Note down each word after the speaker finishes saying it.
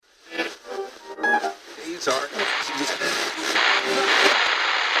No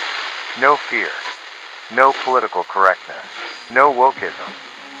fear. No political correctness. No wokeism.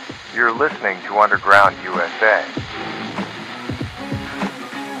 You're listening to Underground USA.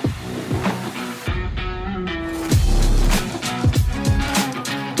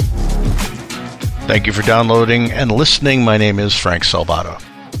 Thank you for downloading and listening. My name is Frank Salvato.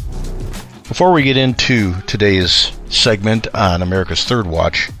 Before we get into today's segment on America's Third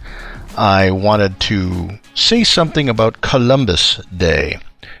Watch, I wanted to say something about Columbus Day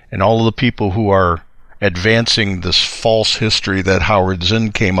and all of the people who are advancing this false history that Howard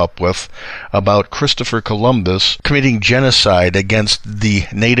Zinn came up with about Christopher Columbus committing genocide against the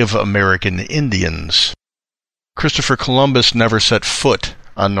Native American Indians. Christopher Columbus never set foot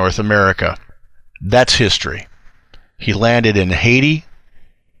on North America. That's history. He landed in Haiti.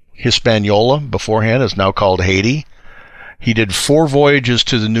 Hispaniola, beforehand, is now called Haiti. He did 4 voyages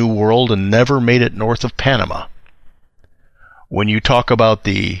to the New World and never made it north of Panama. When you talk about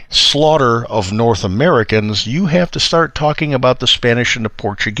the slaughter of North Americans, you have to start talking about the Spanish and the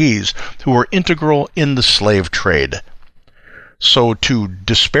Portuguese, who were integral in the slave trade. So to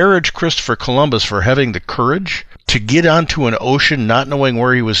disparage Christopher Columbus for having the courage to get onto an ocean not knowing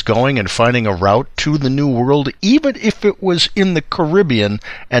where he was going and finding a route to the New World, even if it was in the Caribbean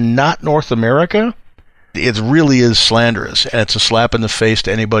and not North America, it really is slanderous, and it's a slap in the face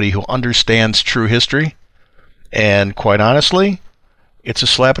to anybody who understands true history. And quite honestly, it's a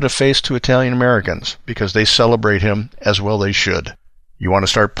slap in the face to Italian Americans, because they celebrate him as well they should. You want to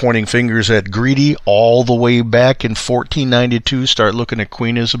start pointing fingers at Greedy all the way back in 1492, start looking at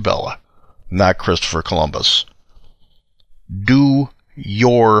Queen Isabella, not Christopher Columbus. Do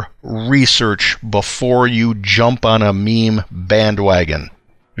your research before you jump on a meme bandwagon.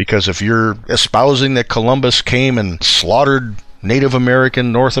 Because if you're espousing that Columbus came and slaughtered Native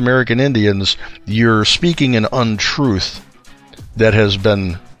American, North American Indians, you're speaking an untruth that has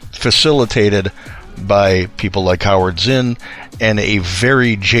been facilitated by people like Howard Zinn and a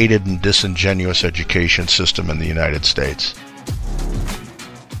very jaded and disingenuous education system in the United States.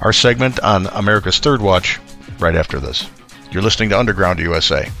 Our segment on America's Third Watch right after this. You're listening to Underground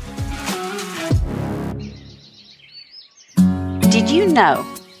USA. Did you know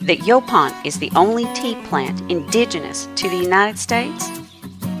that Yaupon is the only tea plant indigenous to the United States?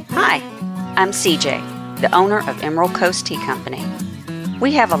 Hi, I'm CJ, the owner of Emerald Coast Tea Company.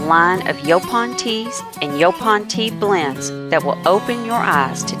 We have a line of Yaupon teas and Yaupon tea blends that will open your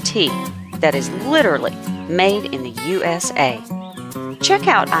eyes to tea that is literally made in the USA. Check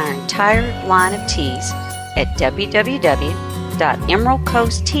out our entire line of teas at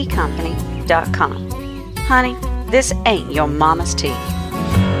www.emeraldcoastteacompany.com. Honey, this ain't your mama's tea.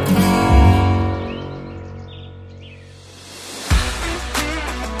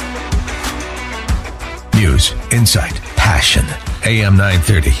 News, insight, passion. AM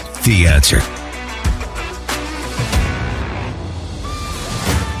 930, The Answer.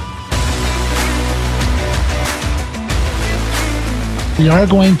 We are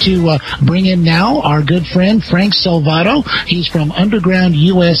going to bring in now our good friend Frank Salvato. He's from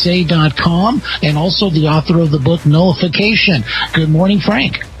undergroundusa.com and also the author of the book Nullification. Good morning,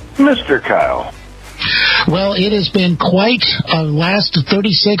 Frank. Mr. Kyle. Well, it has been quite a last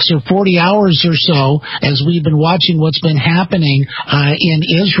 36 or 40 hours or so as we've been watching what's been happening in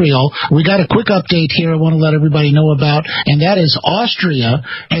Israel. We got a quick update here I want to let everybody know about, and that is Austria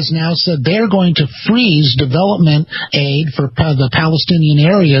has now said they're going to freeze development aid for the Palestinian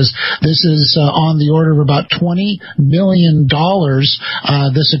areas. This is on the order of about $20 million.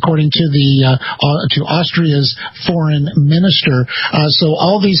 This according to to Austria's foreign minister. So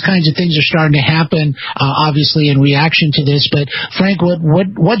all these kinds of things are starting to happen. Obviously in reaction to this, but Frank,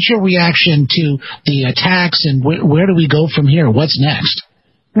 what's your reaction to the attacks, and where do we go from here? What's next?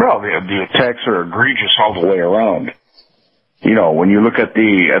 Well, the attacks are egregious all the way around. You know, when you look at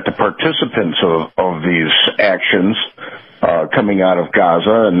the participants of these actions coming out of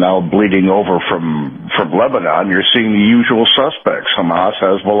Gaza and now bleeding over from Lebanon, you're seeing the usual suspects: Hamas,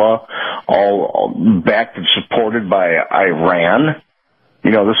 Hezbollah, all backed and supported by Iran. You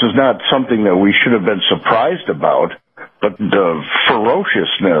know, this is not something that we should have been surprised about, but the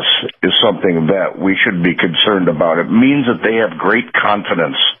ferociousness is something that we should be concerned about. It means that they have great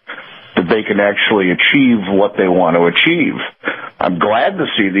confidence that they can actually achieve what they want to achieve. I'm glad to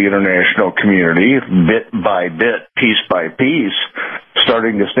see the international community, bit by bit, piece by piece,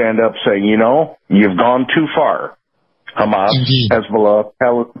 starting to stand up saying, you know, you've gone too far. Hamas, Indeed. Hezbollah,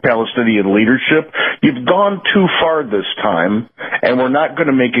 Palestinian leadership, you've gone too far this time, and we're not going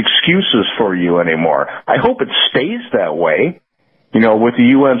to make excuses for you anymore. I hope it stays that way. with the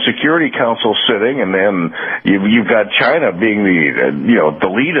UN Security Council sitting, and then you've got China being the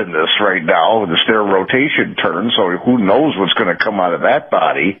lead in this right now. It's their rotation turn, so who knows what's going to come out of that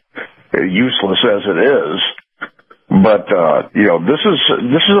body, useless as it is. But, this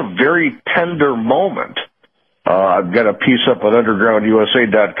is a very tender moment. I've got a piece up at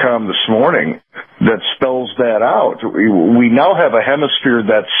undergroundusa.com this morning that spells that out. We now have a hemisphere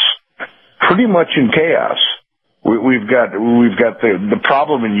that's pretty much in chaos. We've got the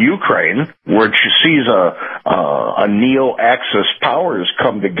problem in Ukraine, which sees a neo-Axis powers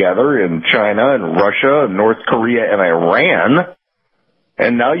come together in China and Russia and North Korea and Iran.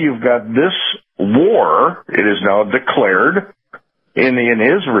 And now you've got this war, it is now declared in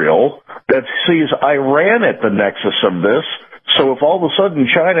Israel, that sees Iran at the nexus of this. So if all of a sudden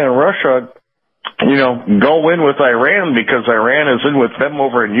China and Russia go in with Iran because Iran is in with them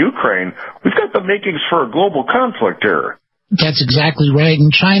over in Ukraine, we've got the makings for a global conflict here. That's exactly right.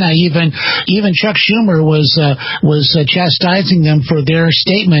 And China, even Chuck Schumer was chastising them for their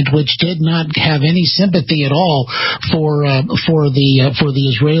statement, which did not have any sympathy at all for the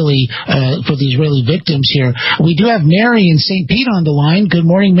Israeli victims here. We do have Mary in St. Pete on the line. Good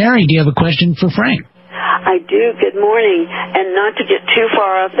morning, Mary. Do you have a question for Frank? I do. Good morning. And not to get too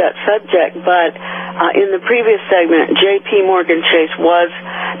far off that subject, but in the previous segment, J.P. Morgan Chase was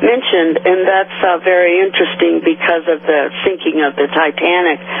mentioned, and that's very interesting because of the sinking of the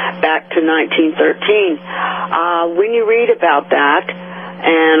Titanic back to 1913. When you read about that,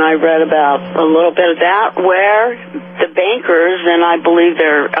 and I read about a little bit of that, where the bankers, and I believe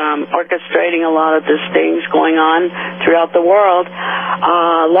they're orchestrating a lot of these things going on throughout the world,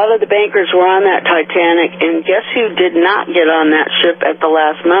 a lot of the bankers were on that Titanic, and guess who did not get on that ship at the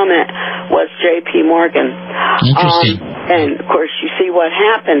last moment was J.P. Morgan. Interesting. And, of course, you see what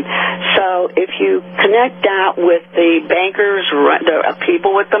happened. So if you connect that with the bankers, the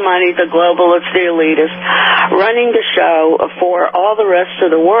people with the money, the globalists, the elitists, running the show for all the rest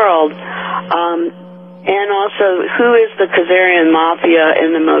of the world, and also who is the Khazarian Mafia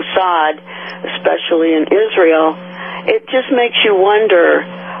and the Mossad, especially in Israel, it just makes you wonder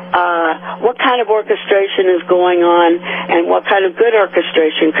what kind of orchestration is going on and what kind of good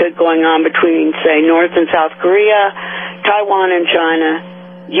orchestration could going on between, say, North and South Korea, Taiwan and China,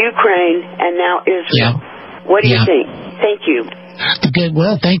 Ukraine, and now Israel. Yeah. What do you think? Thank you. Good.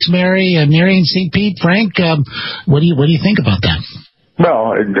 Well, thanks, Mary. Mary in St. Pete. Frank, what do you think about that?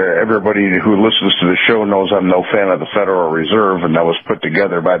 Well, everybody who listens to the show knows I'm no fan of the Federal Reserve, and that was put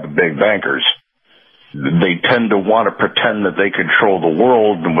together by the big bankers. They tend to want to pretend that they control the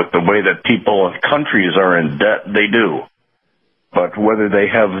world, and with the way that people and countries are in debt, they do. But whether they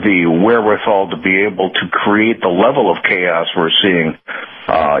have the wherewithal to be able to create the level of chaos we're seeing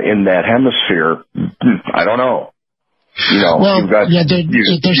in that hemisphere, I don't know.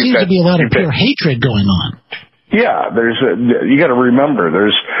 There seems to be a lot of pure hatred going on. Yeah, you got to remember,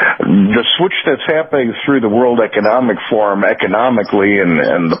 there's the switch that's happening through the World Economic Forum economically,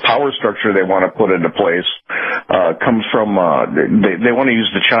 and the power structure they want to put into place comes from they want to use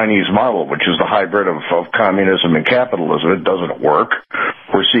the Chinese model, which is the hybrid of communism and capitalism. It doesn't work.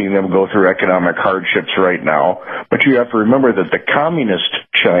 We're seeing them go through economic hardships right now, but you have to remember that the communist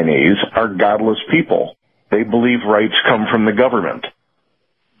Chinese are godless people. They believe rights come from the government.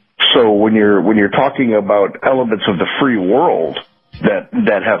 So when you're talking about elements of the free world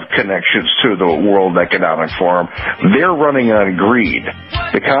that have connections to the World Economic Forum, they're running on greed.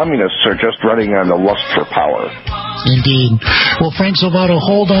 The communists are just running on the lust for power. Indeed. Well, Frank Salvato,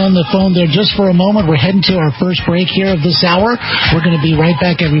 hold on the phone there just for a moment. We're heading to our first break here of this hour. We're going to be right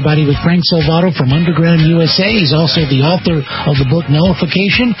back, everybody, with Frank Salvato from Underground USA. He's also the author of the book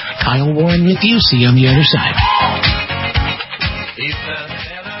Nullification. Kyle Warren with you. See you on the other side.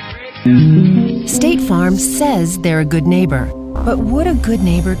 State Farm says they're a good neighbor. But would a good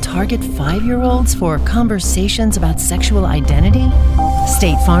neighbor target 5-year-olds for conversations about sexual identity?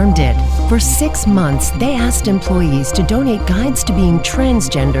 State Farm did. For 6 months, they asked employees to donate guides to being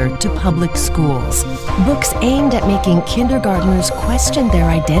transgender to public schools. Books aimed at making kindergartners question their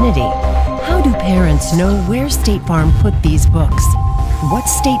identity. How do parents know where State Farm put these books?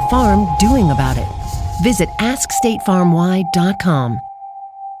 What's State Farm doing about it? Visit AskStateFarmWhy.com.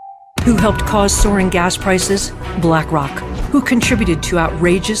 Who helped cause soaring gas prices? BlackRock. Who contributed to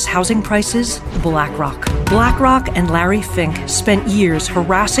outrageous housing prices? BlackRock. BlackRock and Larry Fink spent years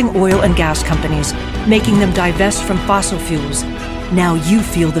harassing oil and gas companies, making them divest from fossil fuels. Now you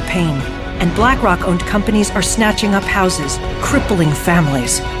feel the pain. And BlackRock-owned companies are snatching up houses, crippling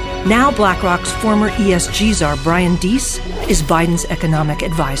families. Now BlackRock's former ESG czar, Brian Deese, is Biden's economic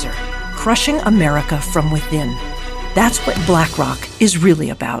advisor, crushing America from within. That's what BlackRock is really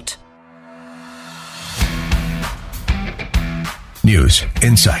about. News,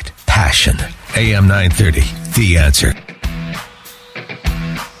 insight, passion. AM 930, The Answer.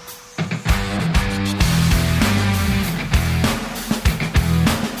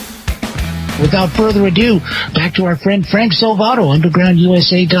 Without further ado, back to our friend Frank Salvato,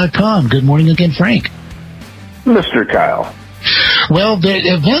 UndergroundUSA.com. Good morning again, Frank. Mr. Kyle. Well, the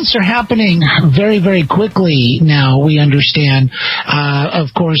events are happening very, very quickly now, we understand. Of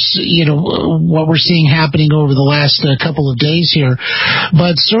course, what we're seeing happening over the last couple of days here.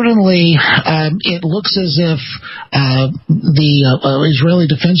 But certainly, it looks as if the Israeli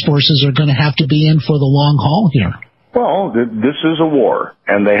Defense Forces are going to have to be in for the long haul here. Well, this is a war,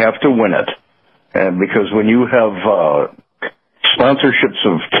 and they have to win it. And because when you have sponsorships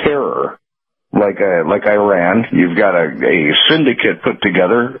of terror, like Iran, you've got a syndicate put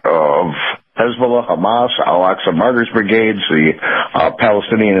together of Hezbollah, Hamas, Al-Aqsa Martyrs Brigades, the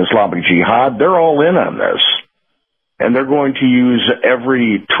Palestinian Islamic Jihad. They're all in on this. And they're going to use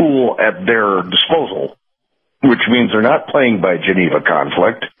every tool at their disposal, which means they're not playing by Geneva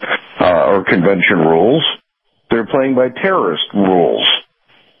conflict or convention rules. They're playing by terrorist rules.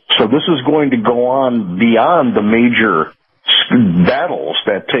 So this is going to go on beyond the major battles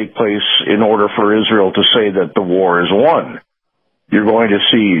that take place in order for Israel to say that the war is won. You're going to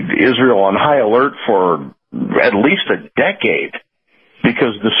see Israel on high alert for at least a decade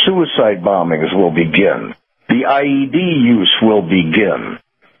because the suicide bombings will begin. The IED use will begin.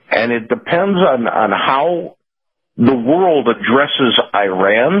 And it depends on how the world addresses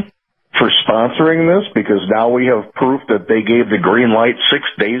Iran for sponsoring this, because now we have proof that they gave the green light 6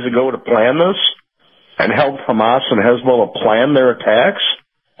 days ago to plan this and helped Hamas and Hezbollah plan their attacks.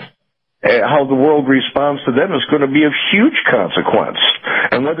 How the world responds to them is going to be of huge consequence.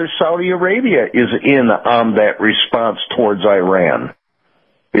 And whether Saudi Arabia is in on that response towards Iran.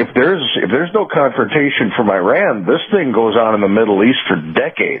 If there's no confrontation from Iran, this thing goes on in the Middle East for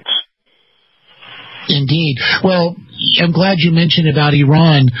decades. Indeed. Well, I'm glad you mentioned about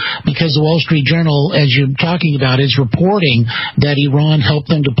Iran, because the Wall Street Journal, as you're talking about, is reporting that Iran helped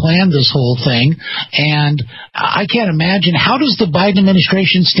them to plan this whole thing. And I can't imagine, how does the Biden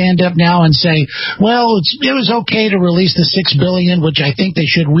administration stand up now and say, well, it was okay to release the $6 billion, which I think they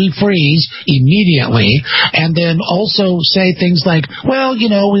should refreeze immediately, and then also say things like, well,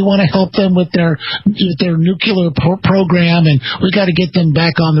 we want to help them with their nuclear program, and we got to get them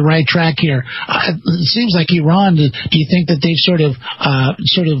back on the right track here. It seems like Iran, do you think that they've sort of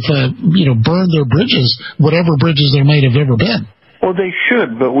burned their bridges, whatever bridges there might have ever been? Well, they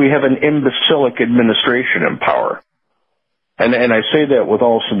should, but we have an imbecilic administration in power. And I say that with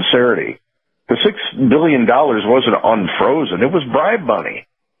all sincerity. The $6 billion wasn't unfrozen. It was bribe money.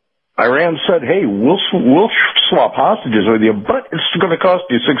 Iran said, hey, we'll swap hostages with you, but it's going to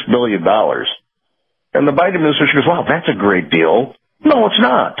cost you $6 billion. And the Biden administration goes, wow, that's a great deal. No, it's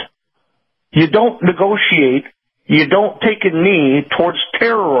not. You don't negotiate. You don't take a knee towards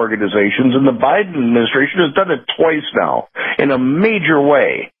terror organizations, and the Biden administration has done it twice now in a major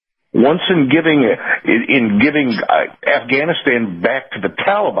way. Once in giving Afghanistan back to the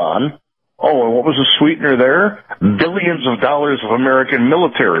Taliban. Oh, and what was the sweetener there? Billions of dollars of American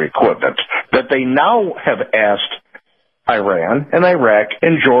military equipment that they now have asked Iran and Iraq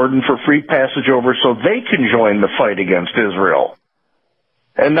and Jordan for free passage over so they can join the fight against Israel.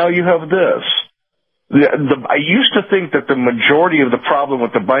 And now you have this. I used to think that the majority of the problem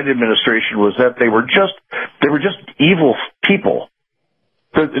with the Biden administration was that they were just evil people.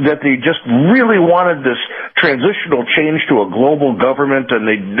 That they just really wanted this transitional change to a global government, and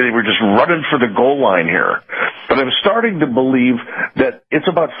they were just running for the goal line here. But I'm starting to believe that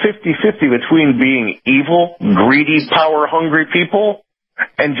it's about 50-50 between being evil, greedy, power-hungry people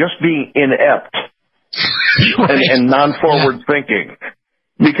and just being inept and non-forward thinking.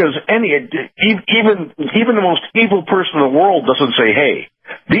 Because even the most evil person in the world doesn't say, hey,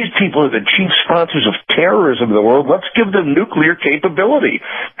 these people are the chief sponsors of terrorism in the world. Let's give them nuclear capability.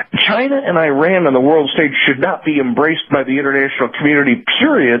 China and Iran on the world stage should not be embraced by the international community,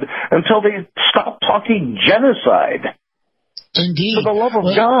 period, until they stop talking genocide. Indeed. For the love of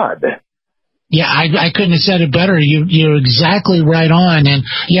God. Yeah, I couldn't have said it better. You're exactly right on. And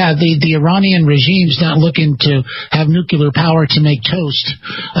yeah, the Iranian regime's not looking to have nuclear power to make toast.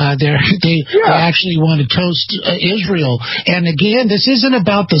 They actually want to toast Israel. And again, this isn't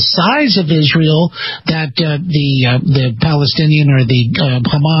about the size of Israel that the Palestinian or the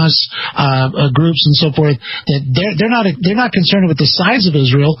Hamas groups and so forth, that they're not concerned with the size of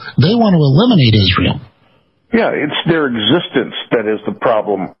Israel. They want to eliminate Israel. Yeah, it's their existence that is the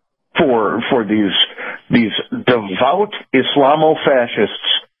problem for these these devout Islamo-fascists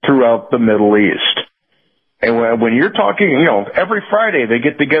throughout the Middle East. And when you're talking, every Friday they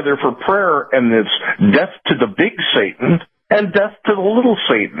get together for prayer, and it's death to the big Satan and death to the little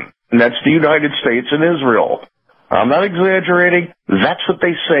Satan. And that's the United States and Israel. I'm not exaggerating. That's what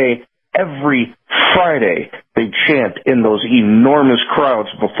they say every Friday. They chant in those enormous crowds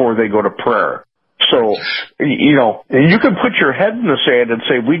before they go to prayer. So, you can put your head in the sand and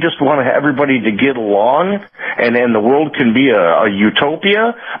say, we just want everybody to get along and the world can be a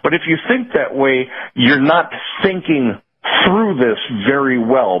utopia. But if you think that way, you're not thinking through this very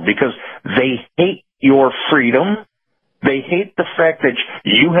well, because they hate your freedom. They hate the fact that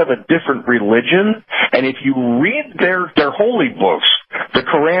you have a different religion. And if you read their holy books, the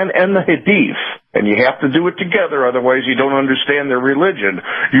Quran and the Hadith, and you have to do it together, otherwise you don't understand their religion,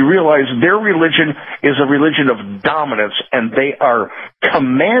 you realize their religion is a religion of dominance, and they are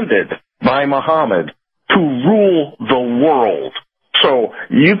commanded by Muhammad to rule the world. So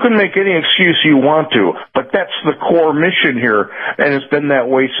you can make any excuse you want to, but that's the core mission here, and it's been that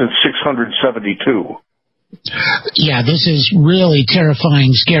way since 672. Yeah, this is really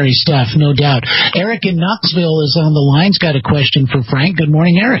terrifying, scary stuff, no doubt. Eric in Knoxville is on the line. He's got a question for Frank. Good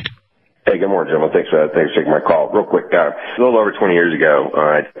morning, Eric. Hey, good morning, gentlemen. Thanks for taking my call. Real quick, a little over 20 years ago,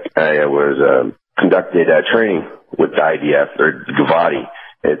 I was conducted training with the IDF, or Gavati.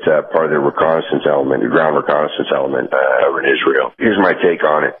 It's part of the reconnaissance element, the ground reconnaissance element over in Israel. Here's my take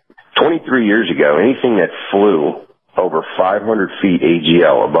on it. 23 years ago, anything that flew over 500 feet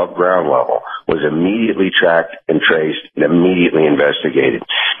AGL above ground level was immediately tracked and traced and immediately investigated.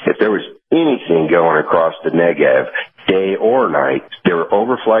 If there was anything going across the Negev, day or night, there were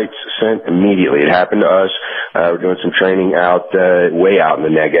overflights sent immediately. It happened to us. We're doing some training way out in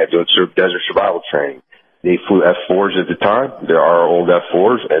the Negev, doing desert survival training. They flew F-4s at the time. There are old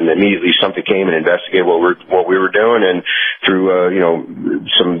F-4s, and immediately something came and investigated what we were doing, and through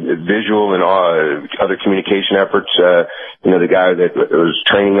some visual and other communication efforts, the guy that was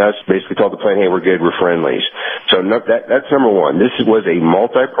training us basically told the plane, "Hey, we're good, we're friendlies." So that's number one. This was a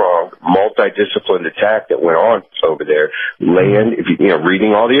multi-pronged, multi-disciplined attack that went on over there. Land,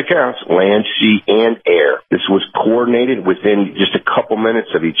 reading all the accounts, land, sea, and air. This was coordinated within just a couple minutes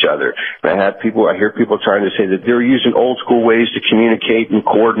of each other. And I hear people trying to say that they're using old school ways to communicate and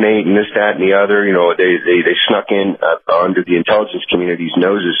coordinate and this, that, and the other. They snuck in under the intelligence community's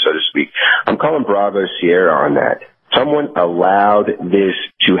noses, so to speak. I'm calling Bravo Sierra on that. Someone allowed this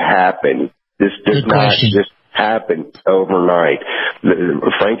to happen. This does not just happen overnight.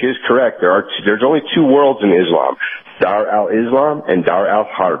 Frank is correct. There's only two worlds in Islam: Dar al-Islam and Dar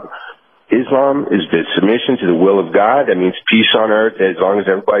al-Harb. Islam is the submission to the will of God. That means peace on earth as long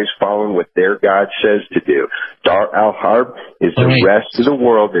as everybody's following what their God says to do. Dar al-Harb is the rest of the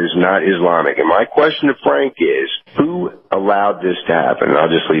world that is not Islamic. And my question to Frank is, who allowed this to happen? And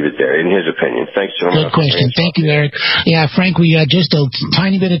I'll just leave it there, in his opinion. Thanks, gentlemen. Good question. Thank you, Eric. Yeah, Frank, we got just a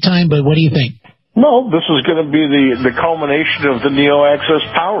tiny bit of time, but what do you think? No, this is going to be the culmination of the neo-Axis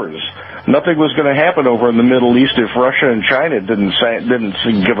powers. Nothing was going to happen over in the Middle East if Russia and China didn't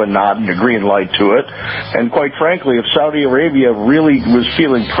give a nod and a green light to it. And quite frankly, if Saudi Arabia really was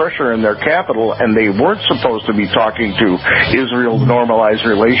feeling pressure in their capital and they weren't supposed to be talking to Israel to normalize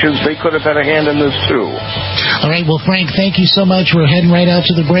relations, they could have had a hand in this too. All right, well, Frank, thank you so much. We're heading right out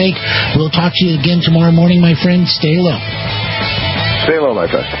to the break. We'll talk to you again tomorrow morning, my friend. Stay low. Stay low, my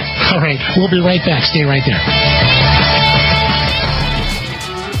friend. All right, we'll be right back. Stay right there.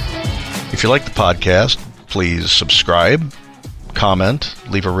 If you like the podcast, please subscribe, comment,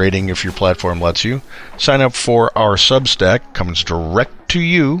 leave a rating if your platform lets you. Sign up for our Substack, comes direct to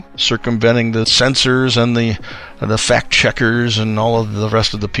you, circumventing the censors and the fact checkers and all of the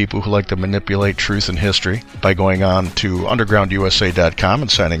rest of the people who like to manipulate truth and history by going on to undergroundusa.com and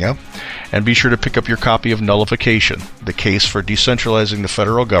signing up. And be sure to pick up your copy of Nullification, the Case for Decentralizing the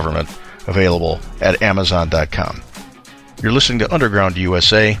Federal Government, available at Amazon.com. You're listening to Underground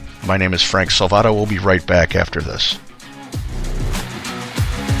USA. My name is Frank Salvato. We'll be right back after this.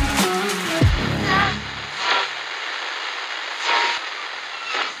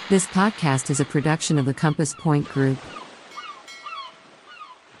 This podcast is a production of the Compass Point Group.